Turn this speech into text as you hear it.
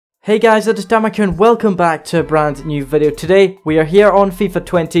Hey guys, it is Dan here and welcome back to a brand new video. Today we are here on FIFA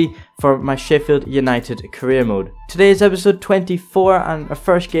 20 for my Sheffield United career mode. Today is episode 24 and our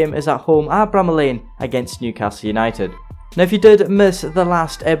first game is at home at Bramall Lane against Newcastle United. Now if you did miss the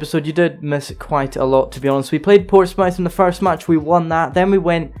last episode, you did miss quite a lot, to be honest. We played Portsmouth in the first match, we won that, then we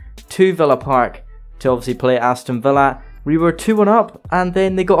went to Villa Park to obviously play Aston Villa. We were 2-1 up and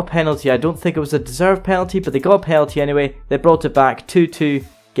then they got a penalty. I don't think it was a deserved penalty, but they got a penalty anyway. They brought it back 2-2.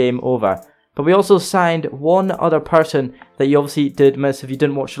 Game over. But we also signed one other person that you obviously did miss if you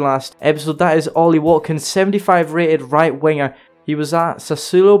didn't watch the last episode. That is Ollie Watkins, 75 rated right winger. He was at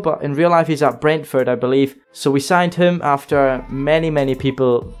Sassuolo, but in real life he's at Brentford, I believe. So we signed him after many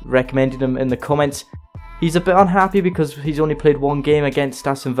people recommended him in the comments. He's a bit unhappy because he's only played one game against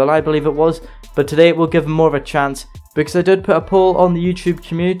Aston Villa, I believe it was. But today we'll give him more of a chance, because I did put a poll on the YouTube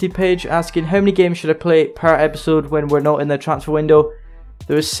community page asking how many games should I play per episode when we're not in the transfer window.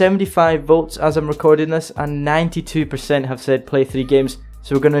 There was 75 votes as I'm recording this and 92% have said play 3 games,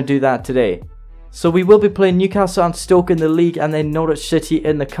 so we're going to do that today. So we will be playing Newcastle and Stoke in the league and then Norwich City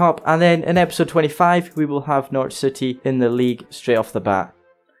in the cup, and then in episode 25 we will have Norwich City in the league straight off the bat.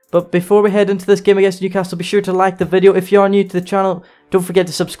 But before we head into this game against Newcastle, be sure to like the video. If you are new to the channel, don't forget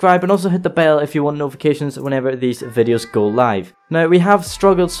to subscribe and also hit the bell if you want notifications whenever these videos go live. Now, we have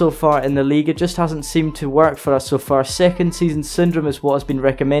struggled so far in the league. It just hasn't seemed to work for us so far. Second season syndrome is what has been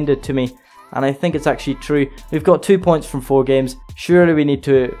recommended to me, and I think it's actually true. We've got 2 points from 4 games. Surely we need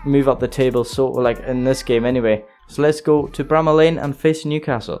to move up the table, so like in this game anyway. So let's go to Bramall Lane and face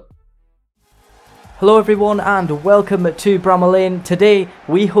Newcastle. Hello everyone and welcome to Bramall Lane. Today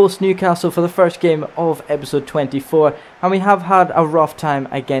we host Newcastle for the first game of episode 24, and we have had a rough time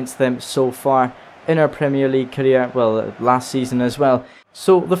against them so far in our Premier League career, well, last season as well.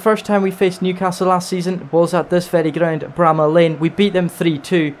 So the first time we faced Newcastle last season was at this very ground, Bramall Lane. We beat them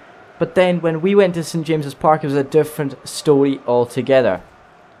 3-2, but then when we went to St James's Park it was a different story altogether.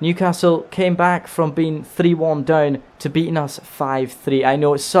 Newcastle came back from being 3-1 down to beating us 5-3. I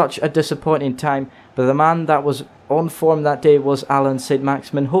know it's such a disappointing time, but the man that was on form that day was Alan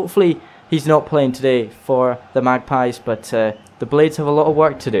St-Maximin. Hopefully he's not playing today for the Magpies, but the Blades have a lot of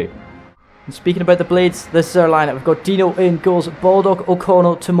work to do. And speaking about the Blades, this is our lineup. We've got Dino in goals, Baldock,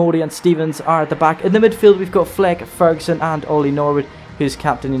 O'Connell, Tamori and Stevens are at the back. In the midfield we've got Fleck, Ferguson and Ollie Norwood, who's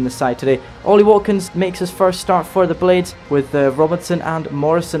captaining the side today. Ollie Watkins makes his first start for the Blades with Robinson and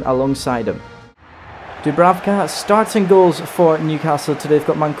Morrison alongside him. Dubravka starts in goals for Newcastle today. They've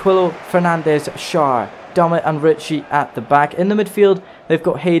got Manquillo, Fernandez, Schär, Dummett and Ritchie at the back. In the midfield they've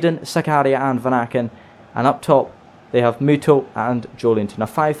got Hayden, Sakaria and Van Aken, and up top they have Muto and Joelinton. A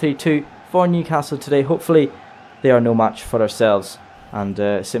 5-3-2 for Newcastle today. Hopefully they are no match for ourselves, and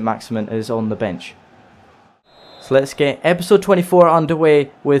St-Maximin is on the bench. So let's get episode 24 underway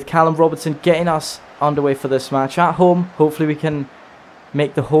with Callum Robinson getting us underway for this match at home. Hopefully we can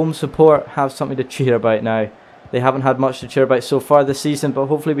make the home support have something to cheer about now. They haven't had much to cheer about so far this season, but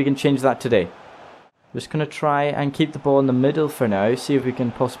hopefully we can change that today. Just going to try and keep the ball in the middle for now, see if we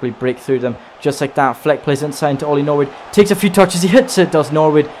can possibly break through them. Just like that, Fleck plays inside to Ollie Norwood, takes a few touches, he hits it, does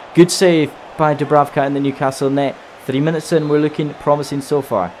Norwood. Good save by Dubravka in the Newcastle net. 3 minutes in, we're looking promising so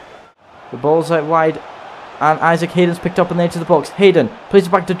far. The ball's out wide, and Isaac Hayden's picked up on the edge of the box. Hayden plays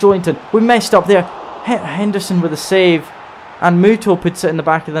it back to Joelinton. We messed up there. Henderson with a save, and Muto puts it in the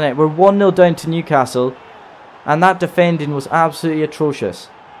back of the net. We're 1-0 down to Newcastle, and that defending was absolutely atrocious.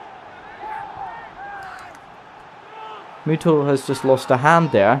 Muto has just lost a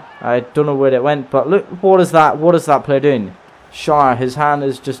hand there. I don't know where it went, but look, what is that? What is that player doing? Schär, his hand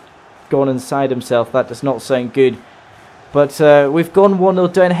has just gone inside himself. That does not sound good. But we've gone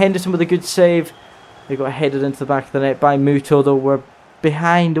 1-0 down. Henderson with a good save. They got headed into the back of the net by Muto, though. We're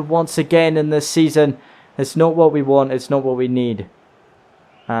behind once again in this season. It's not what we want, it's not what we need.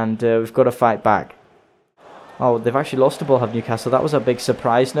 And we've got to fight back. Oh, they've actually lost the ball, have Newcastle. That was a big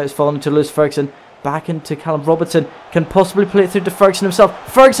surprise. Now it's fallen to Lewis Ferguson. Back into Callum Robinson. Can possibly play it through to Ferguson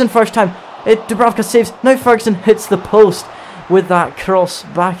himself. Ferguson first time. Dubravka saves. Now Ferguson hits the post with that cross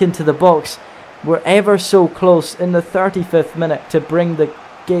back into the box. We're ever so close in the 35th minute to bring the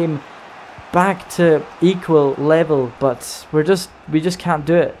game back to equal level, but we just can't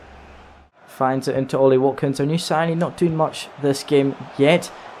do it. Finds it into Ollie Watkins, our new signing, not doing much this game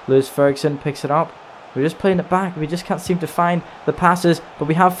yet. Lewis Ferguson picks it up. We're just playing it back. We just can't seem to find the passes, but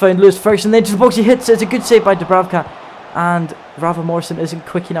we have found Lewis Ferguson. Then to the box, he hits it. It's a good save by Dubravka, and Rafa Morrison isn't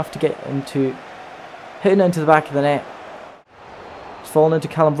quick enough to get into hitting it into the back of the net. It's fallen into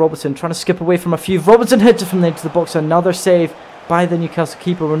Callum Robinson, trying to skip away from a few. Robinson hits it from the edge of the box. Another save by the Newcastle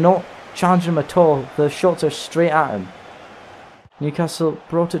keeper. We're not challenging him at all. The shots are straight at him. Newcastle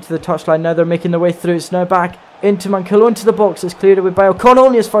brought it to the touchline. Now they're making their way through. It's now back into Manculo, into the box. It's cleared away by O'Connell.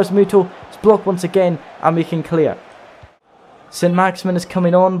 Only as far as Muto. It's blocked once again, and we can clear. St Maximin is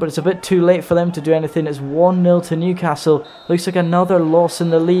coming on, but it's a bit too late for them to do anything. It's 1-0 to Newcastle. Looks like another loss in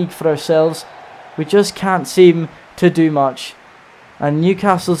the league for ourselves. We just can't seem to do much. And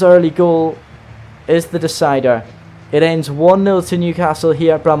Newcastle's early goal is the decider. It ends 1-0 to Newcastle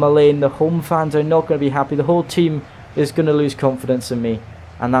here at Bramall Lane. The home fans are not going to be happy. The whole team is going to lose confidence in me,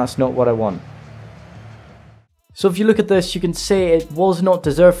 and that's not what I want. So if you look at this, you can say it was not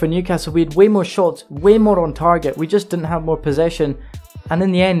deserved for Newcastle. We had way more shots, way more on target. We just didn't have more possession. And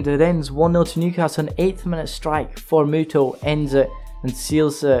in the end, it ends 1-0 to Newcastle. An 8th minute strike for Muto ends it and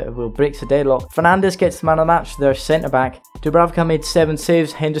seals breaks the deadlock. Fernandes gets the man of the match, their centre-back. Dubravka made 7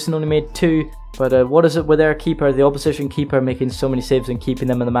 saves, Henderson only made 2. But what is it with their keeper, the opposition keeper, making so many saves and keeping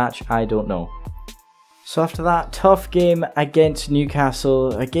them in the match? I don't know. So after that tough game against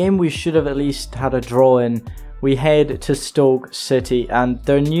Newcastle, a game we should have at least had a draw in, we head to Stoke City. And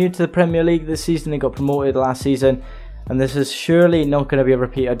they're new to the Premier League this season. They got promoted last season. And this is surely not going to be a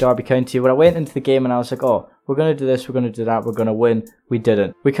repeat of Derby County. When I went into the game and I was like, oh, we're going to do this, we're going to do that, we're going to win. We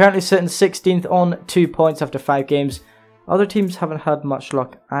didn't. We currently sit in 16th on 2 points after 5 games. Other teams haven't had much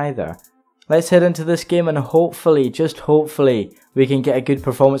luck either. Let's head into this game and hopefully, just hopefully, we can get a good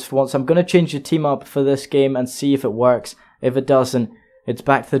performance for once. I'm going to change the team up for this game and see if it works. If it doesn't, it's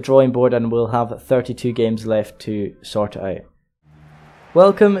back to the drawing board and we'll have 32 games left to sort it out.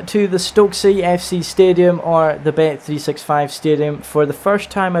 Welcome to the Stoke City FC Stadium, or the Bet365 Stadium. For the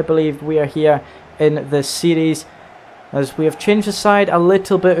first time, I believe, we are here in this series, as we have changed the side a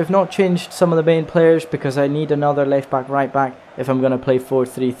little bit. We've not changed some of the main players because I need another left back, right back if I'm going to play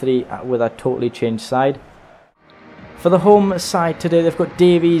 4-3-3 with a totally changed side. For the home side today, they've got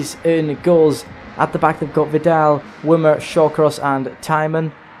Davies in goals. At the back, they've got Vidal, Wimmer, Shawcross and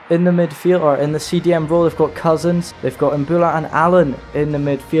Timon. In the midfield, or in the CDM role, they've got Cousins, they've got Mbula and Allen in the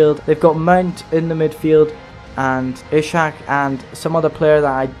midfield, they've got Mount in the midfield, and Ishak and some other player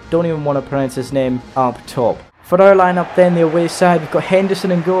that I don't even want to pronounce his name up top. For our lineup then, the away side, we've got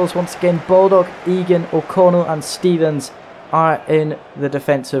Henderson in goals once again. Baldock, Egan, O'Connell and Stevens are in the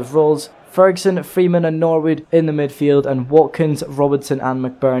defensive roles. Ferguson, Freeman and Norwood in the midfield, and Watkins, Robinson and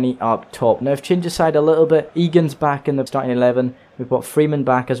McBurney up top. Now I've changed the side a little bit. Egan's back in the starting 11. We've got Freeman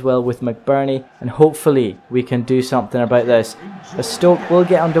back as well with McBurney, and hopefully we can do something about this. The Stoke will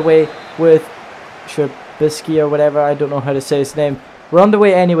get underway with Trubisky or whatever, I don't know how to say his name. We're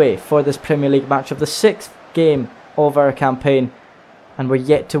underway anyway for this Premier League match of the 6th game of our campaign, and we're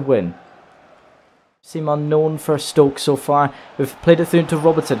yet to win. Seem unknown for Stoke so far. We've played it through into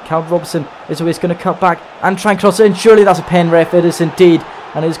Robertson. Cal Robertson is always going to cut back and try and cross it in. Surely that's a pen, ref. It is indeed.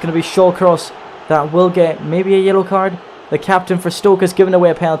 And it's going to be Shawcross that will get maybe a yellow card. The captain for Stoke has given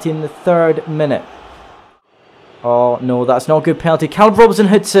away a penalty in the 3rd minute. Oh no, that's not a good penalty. Cal Robertson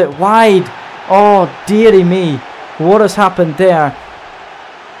hits it wide. Oh dearie me. What has happened there?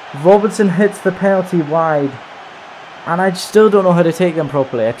 Robertson hits the penalty wide. And I still don't know how to take them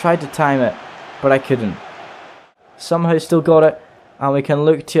properly. I tried to time it, but I couldn't. Somehow still got it, and we can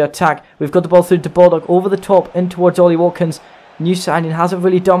look to attack. We've got the ball through to Baldock, over the top, in towards Ollie Watkins. New signing, hasn't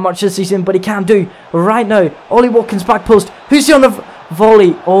really done much this season, but he can do right now. Ollie Watkins back post. Who's he on the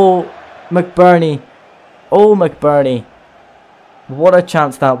volley? Oh, McBurney. Oh, McBurney. What a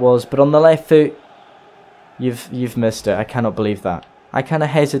chance that was, but on the left foot, you've missed it. I cannot believe that. I kind of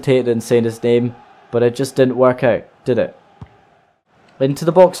hesitated in saying his name, but it just didn't work out, did it? Into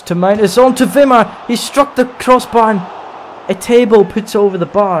the box to Mount. It's on to Wimmer. He struck the crossbar and a table puts it over the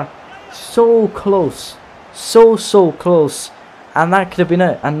bar. So close. So close. And that could have been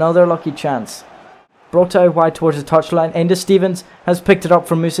it. Another lucky chance. Brought out wide towards the touchline. Enda Stevens has picked it up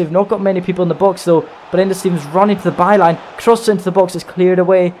from Musa. Not got many people in the box though. But Enda Stevens running to the byline. Crosses into the box. It's cleared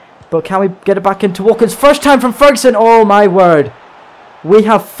away. But can we get it back into Watkins? First time from Ferguson. Oh my word. We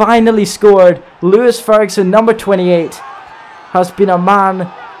have finally scored. Lewis Ferguson, number 28. Has been a man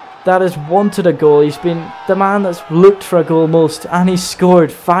that has wanted a goal. He's been the man that's looked for a goal most, and he's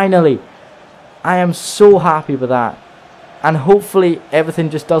scored finally. I am so happy with that, and hopefully everything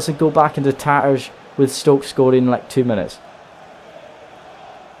just doesn't go back into tatters with Stoke scoring in like 2 minutes.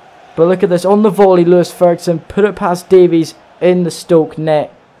 But look at this, on the volley, Lewis Ferguson put it past Davies in the Stoke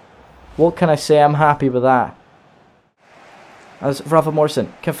net. What can I say? I'm happy with that. As Rafa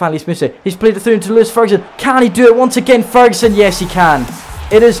Morrison can finally smooth it. He's played it through into Lewis Ferguson. Can he do it once again? Ferguson, yes he can.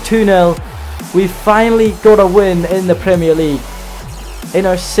 It is 2-0. We've finally got a win in the Premier League. In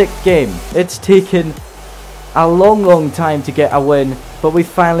our 6th game. It's taken a long time to get a win, but we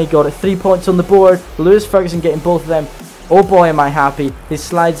finally got it. 3 points on the board. Lewis Ferguson getting both of them. Oh boy, am I happy. He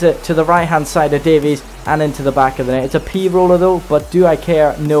slides it to the right hand side of Davies and into the back of the net. It's a P-roller though, but do I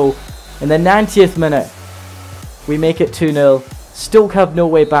care? No. In the 90th minute, we make it 2-0. Stoke have no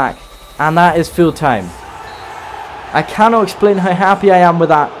way back, and that is full time. I cannot explain how happy I am with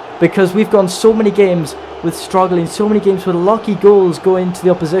that, because we've gone so many games with struggling, so many games with lucky goals going to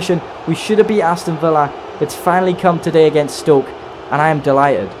the opposition. We should have beat Aston Villa. It's finally come today against Stoke, and I am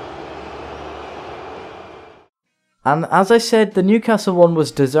delighted. And as I said, the Newcastle one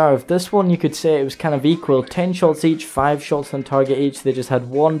was deserved. This one, you could say it was kind of equal. 10 shots each, 5 shots on target each. They just had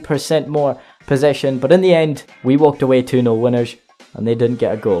 1% more possession. But in the end, we walked away 2-0 winners, and they didn't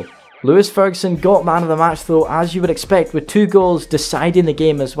get a goal. Lewis Ferguson got man of the match though, as you would expect, with 2 goals deciding the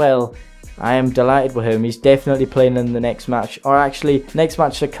game as well. I am delighted with him. He's definitely playing in the next match. Or actually, next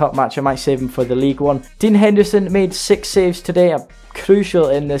match is a cup match. I might save him for the League one. Dean Henderson made 6 saves today, crucial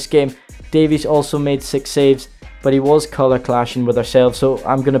in this game. Davies also made 6 saves. But he was colour clashing with ourselves, so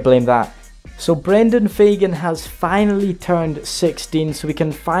I'm going to blame that. So Brendan Fagan has finally turned 16, so we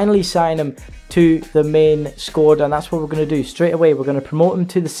can finally sign him to the main squad, and that's what we're going to do. Straight away, we're going to promote him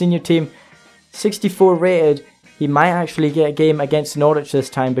to the senior team. 64 rated. He might actually get a game against Norwich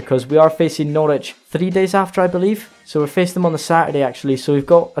this time, because we are facing Norwich 3 days after, I believe. So we're facing them on the Saturday actually, so we've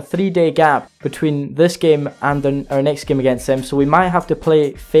got a 3-day gap between this game and our next game against them. So we might have to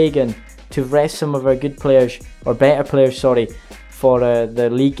play Fagan to rest some of our good players, or better players, sorry, for the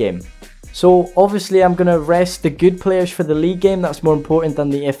league game. So obviously I'm going to rest the good players for the league game. That's more important than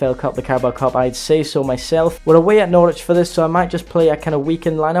the EFL Cup, the Carrow Cup, I'd say so myself. We're away at Norwich for this, so I might just play a kind of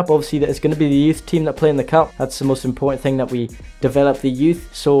weekend lineup. Obviously that it's going to be the youth team that play in the Cup. That's the most important thing, that we develop the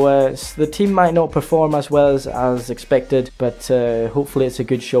youth. So the team might not perform as well as expected, but hopefully it's a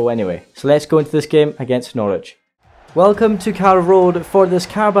good show anyway. So let's go into this game against Norwich. Welcome to Carrow Road for this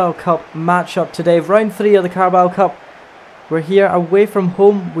Carrow Cup matchup today. Round 3 of the Carrow Cup. We're here away from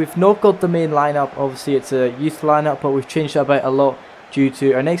home. We've not got the main lineup. Obviously it's a youth lineup, but we've changed it about a lot due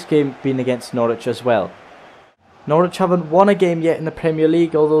to our next game being against Norwich as well. Norwich haven't won a game yet in the Premier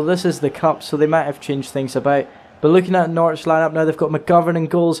League, although this is the Cup, so they might have changed things about. But looking at Norwich lineup now, they've got McGovern in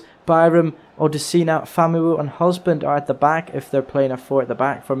goals, Byram, Odesina, Famu and Husband are at the back if they're playing a 4 at the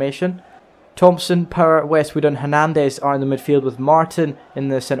back formation. Thompson, Power, Westwood and Hernandez are in the midfield, with Martin in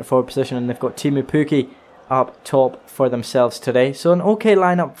the centre forward position, and they've got Timu Pukki up top for themselves today. So an okay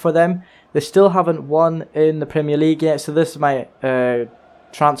lineup for them. They still haven't won in the Premier League yet, so this might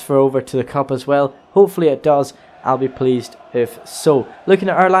transfer over to the Cup as well. Hopefully it does. I'll be pleased if so. Looking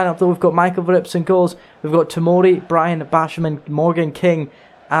at our lineup though, we've got Michael Verrips in goals. We've got Tomori, Brian Basherman, Morgan King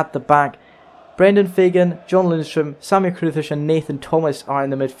at the back. Brendan Fagan, John Lundstrom, Samuel Kruthish and Nathan Thomas are in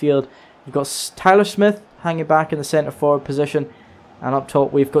the midfield. We've got Tyler Smith hanging back in the centre forward position, and up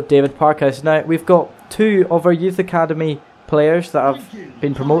top we've got David Parkhouse. Now we've got 2 of our youth academy players that have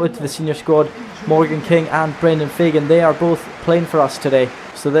been promoted to the senior squad, Morgan King and Brendan Fagan. They are both playing for us today,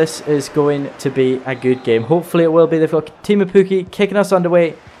 so this is going to be a good game. Hopefully it will be. They've got Timu Pukki kicking us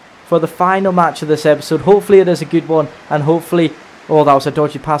underway for the final match of this episode. Hopefully it is a good one, and hopefully, oh, that was a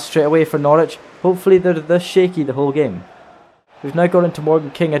dodgy pass straight away for Norwich. Hopefully they're this shaky the whole game. We've now got into Morgan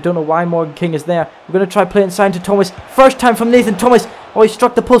King. I don't know why Morgan King is there. We're going to try playing inside to Thomas. First time from Nathan Thomas. Oh, he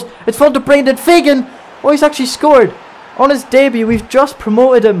struck the post. It's fallen to Brendan Fagan. Oh, he's actually scored. On his debut, we've just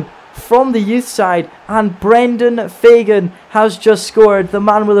promoted him from the youth side, and Brendan Fagan has just scored. The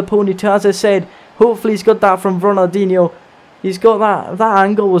man with a ponytail, as I said. Hopefully he's got that from Ronaldinho. He's got that. That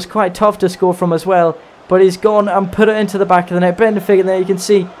angle was quite tough to score from as well, but he's gone and put it into the back of the net. Brendan Fagan there, you can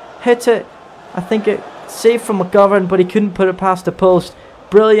see, hit it. I think it saved from McGovern, but he couldn't put it past the post.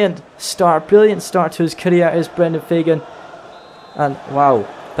 Brilliant start to his career is Brendan Fagan. And wow,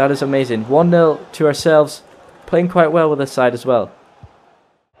 that is amazing. 1-0 to ourselves. Playing quite well with this side as well.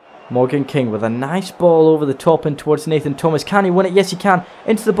 Morgan King with a nice ball over the top and towards Nathan Thomas. Can he win it? Yes, he can.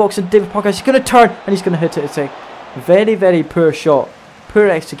 Into the box, and David Parker. He's going to turn and he's going to hit it. It's a very, very poor shot. Poor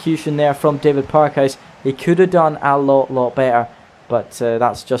execution there from David Parkhouse. He could have done a lot better, but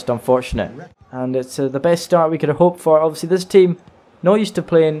that's just unfortunate. And it's the best start we could have hoped for. Obviously this team not used to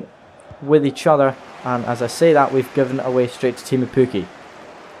playing with each other, and as I say that, we've given it away straight to Timu Pukki.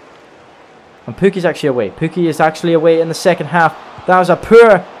 And Pukki's actually away. Pukki is actually away in the second half. That was a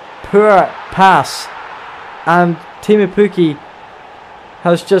poor pass, and Timu Pukki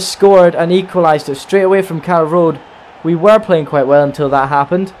has just scored and equalised it straight away from Carrow Road. We were playing quite well until that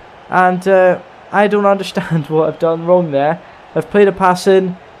happened, and I don't understand what I've done wrong there. I've played a pass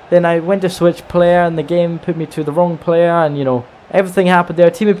in, then I went to switch player and the game put me to the wrong player, and you know, everything happened there.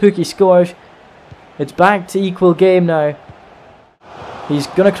 Timu Pukki scores. It's back to equal game now. He's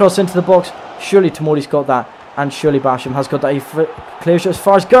going to cross into the box. Surely Tomori's got that. And surely Basham has got that. He clears it as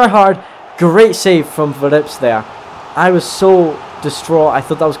far as Gerhard. Great save from Verrips there. I was so distraught. I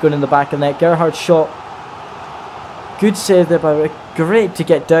thought that was going in the back of the net. Gerhard's shot. Good save there by Rick. Great to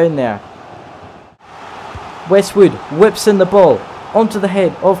get down there. Westwood whips in the ball onto the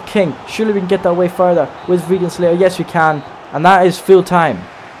head of King. Surely we can get that way further with Regan Slater. Yes, we can. And that is full time.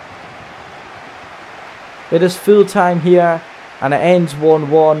 It is full time here. And it ends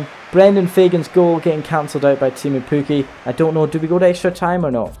 1-1. Brendan Fagan's goal getting cancelled out by Timu Pukki. I don't know. Do we go to extra time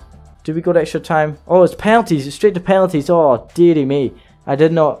or not? Do we go to extra time? Oh, it's penalties. It's straight to penalties. Oh, dearie me. I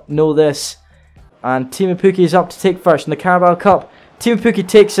did not know this. And Timu Pukki is up to take first in the Carrow Cup. Timu Pukki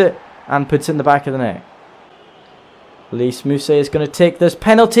takes it and puts it in the back of the net. Lys Mousset is going to take this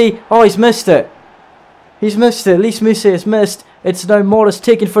penalty. Oh, he's missed it. He's missed it. Lys Mousset has missed. It's now Morris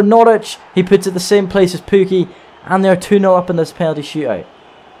taken for Norwich. He puts it the same place as Pukki. And they're 2-0 up in this penalty shootout.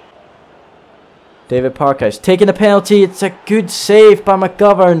 David Parkhouse taking a penalty. It's a good save by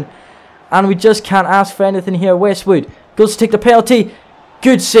McGovern. And we just can't ask for anything here. Westwood goes to take the penalty.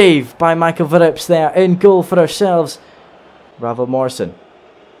 Good save by Michael Verrips there. In goal for ourselves. Ravel Morrison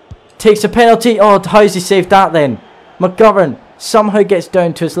takes a penalty. Oh, how's he saved that then? McGovern somehow gets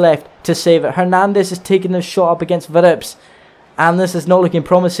down to his left to save it. Hernandez is taking this shot up against Verrips. And this is not looking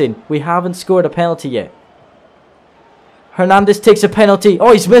promising. We haven't scored a penalty yet. Hernandez takes a penalty.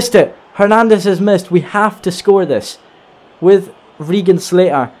 Oh, he's missed it. Hernandez has missed. We have to score this. With Regan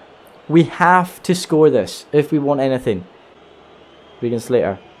Slater. We have to score this if we want anything. Regan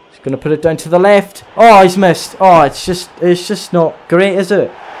Slater. He's going to put it down to the left. Oh, he's missed. Oh, it's just not great, is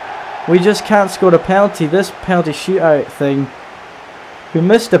it? We just can't score a penalty. This penalty shootout thing. We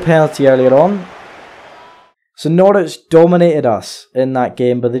missed a penalty earlier on. So Norwich dominated us in that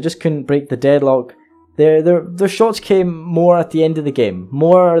game, but they just couldn't break the deadlock. Their shots came more at the end of the game.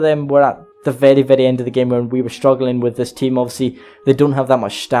 More of them were at the very, very end of the game when we were struggling with this team. Obviously, they don't have that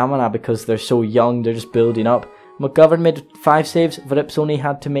much stamina because they're so young. They're just building up. McGovern made 5 saves. Verrips only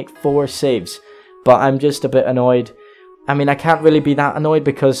had to make 4 saves. But I'm just a bit annoyed. I mean, I can't really be that annoyed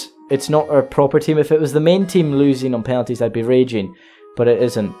because it's not our proper team. If it was the main team losing on penalties, I'd be raging. But it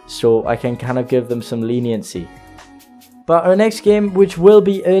isn't. So I can kind of give them some leniency. But our next game, which will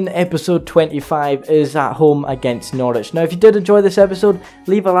be in episode 25, is at home against Norwich. Now, if you did enjoy this episode,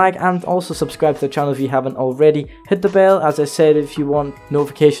 leave a like and also subscribe to the channel if you haven't already. Hit the bell, as I said, if you want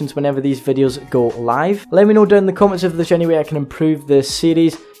notifications whenever these videos go live. Let me know down in the comments if there's any way I can improve this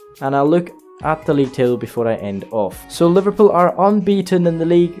series, and I'll look at the league table before I end off. So Liverpool are unbeaten in the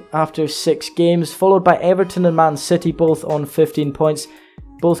league after 6 games, followed by Everton and Man City, both on 15 points.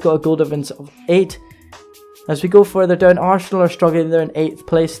 Both got a goal difference of 8. As we go further down, Arsenal are struggling. They're in 8th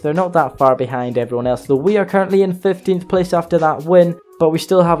place. They're not that far behind everyone else, though we are currently in 15th place after that win, but we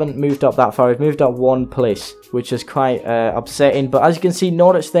still haven't moved up that far. We've moved up 1 place, which is quite upsetting. But as you can see,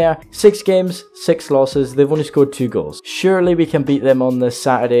 Norwich there, 6 games, 6 losses. They've only scored 2 goals. Surely we can beat them on this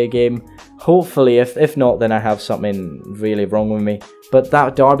Saturday game. Hopefully, if not, then I have something really wrong with me. But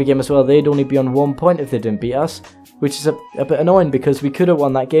that Derby game as well, they'd only be on 1 point if they didn't beat us, which is a bit annoying because we could have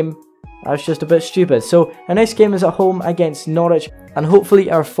won that game. That's just a bit stupid. So our next game is at home against Norwich, and hopefully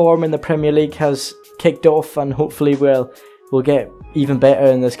our form in the Premier League has kicked off, and hopefully we'll get even better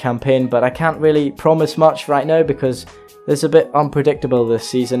in this campaign. But I can't really promise much right now because it's a bit unpredictable this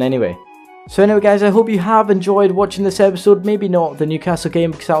season anyway. So anyway guys, I hope you have enjoyed watching this episode. Maybe not the Newcastle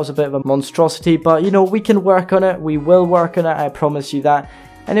game because that was a bit of a monstrosity, but you know, we can work on it. We will work on it, I promise you that.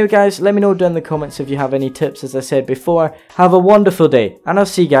 Anyway guys, let me know down in the comments if you have any tips. As I said before, have a wonderful day, and I'll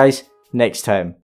see you guys next time.